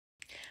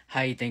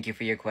Hi, thank you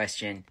for your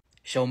question.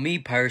 So me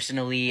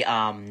personally,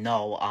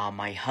 no,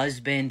 my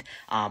husband,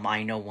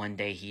 I know one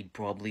day he'd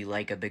probably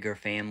like a bigger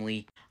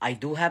family. I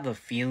do have a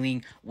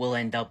feeling we'll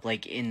end up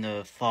like in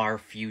the far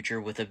future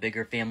with a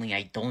bigger family.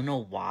 I don't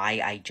know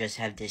why, I just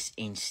have this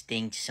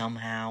instinct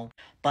somehow.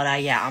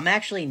 But yeah, I'm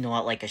actually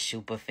not like a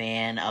super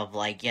fan of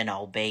like,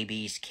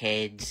 babies,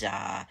 kids,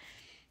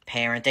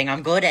 parenting.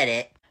 I'm good at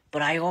it.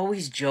 But I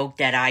always joke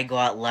that I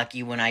got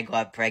lucky when I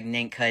got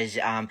pregnant because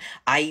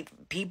I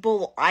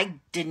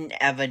didn't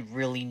ever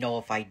really know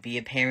if I'd be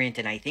a parent,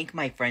 and I think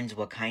my friends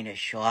were kind of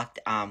shocked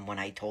when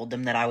I told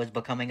them that I was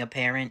becoming a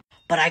parent.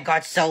 But I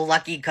got so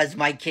lucky because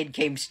my kid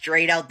came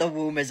straight out the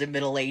womb as a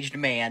middle-aged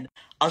man.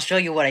 I'll show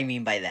you what I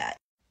mean by that.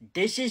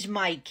 This is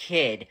my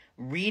kid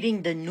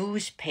reading the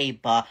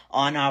newspaper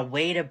on our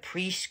way to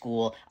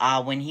preschool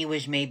when he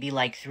was maybe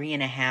like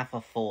 3.5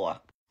 or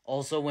 4.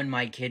 Also, when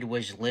my kid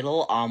was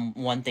little,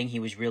 one thing he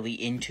was really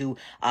into,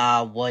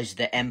 was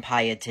the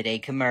Empire Today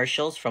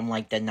commercials from,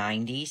 like, the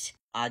 90s.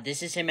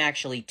 This is him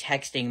actually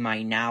texting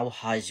my now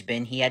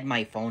husband. He had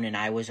my phone and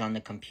I was on the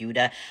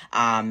computer,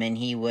 and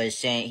he was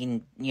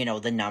saying,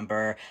 the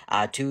number,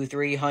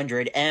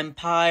 2300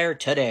 Empire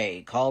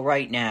Today. Call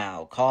right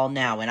now. Call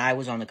now. And I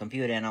was on the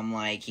computer and I'm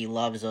like, he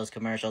loves those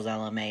commercials,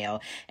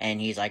 LMAO. And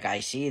he's like,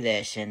 I see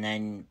this. And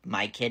then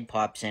my kid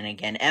pops in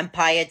again.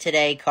 Empire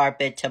Today,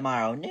 carpet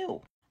tomorrow.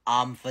 New.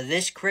 For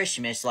this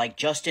Christmas, like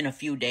just in a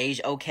few days,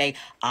 okay,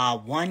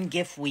 one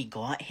gift we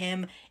got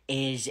him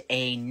is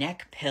a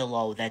neck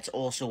pillow that's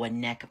also a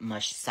neck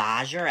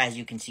massager. As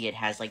you can see, it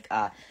has like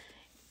a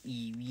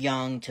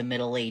young to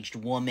middle-aged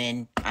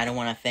woman. I don't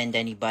want to offend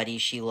anybody.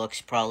 She looks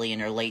probably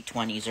in her late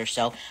 20s or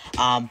so.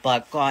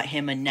 But got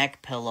him a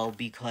neck pillow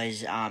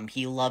because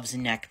he loves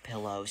neck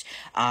pillows.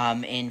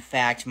 In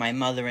fact, my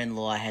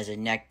mother-in-law has a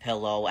neck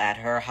pillow at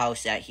her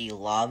house that he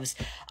loves.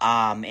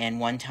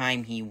 And one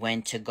time he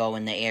went to go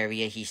in the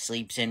area he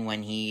sleeps in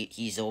when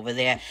he's over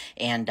there,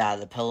 and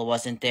the pillow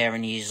wasn't there,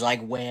 and he's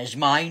like, "Where's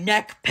my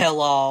neck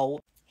pillow?"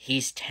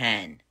 He's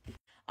 10.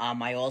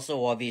 I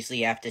also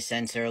obviously have to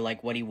censor,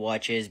 like, what he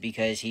watches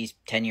because he's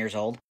 10 years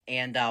old.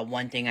 And,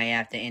 one thing I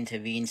have to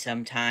intervene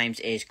sometimes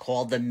is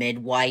called The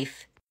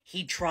Midwife.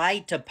 He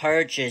tried to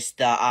purchase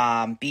the,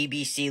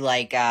 BBC,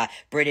 like,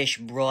 British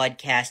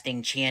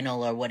Broadcasting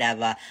Channel or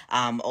whatever,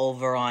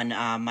 over on,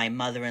 my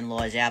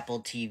mother-in-law's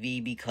Apple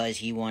TV because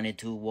he wanted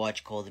to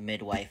watch Call the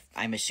Midwife.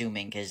 I'm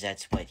assuming, because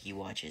that's what he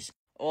watches.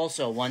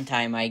 Also, one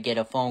time I get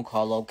a phone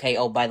call, okay,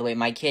 oh, by the way,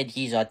 my kid,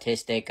 he's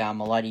autistic,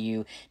 a lot of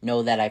you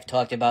know that I've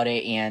talked about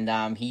it,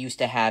 and, he used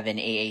to have an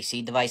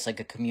AAC device, like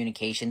a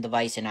communication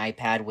device, an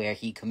iPad where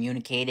he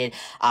communicated,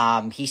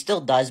 he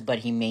still does, but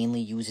he mainly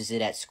uses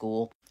it at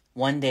school.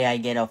 One day I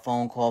get a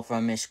phone call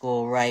from his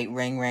school, right?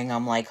 Ring, ring.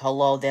 I'm like,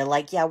 hello. They're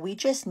like, yeah, we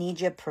just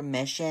need your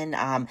permission,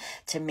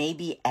 to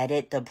maybe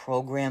edit the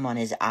program on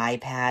his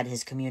iPad,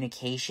 his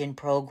communication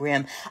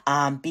program,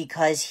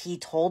 because he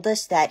told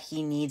us that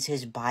he needs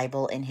his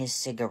Bible and his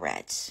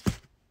cigarettes.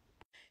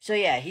 So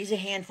yeah, he's a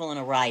handful and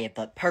a riot,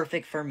 but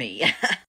perfect for me.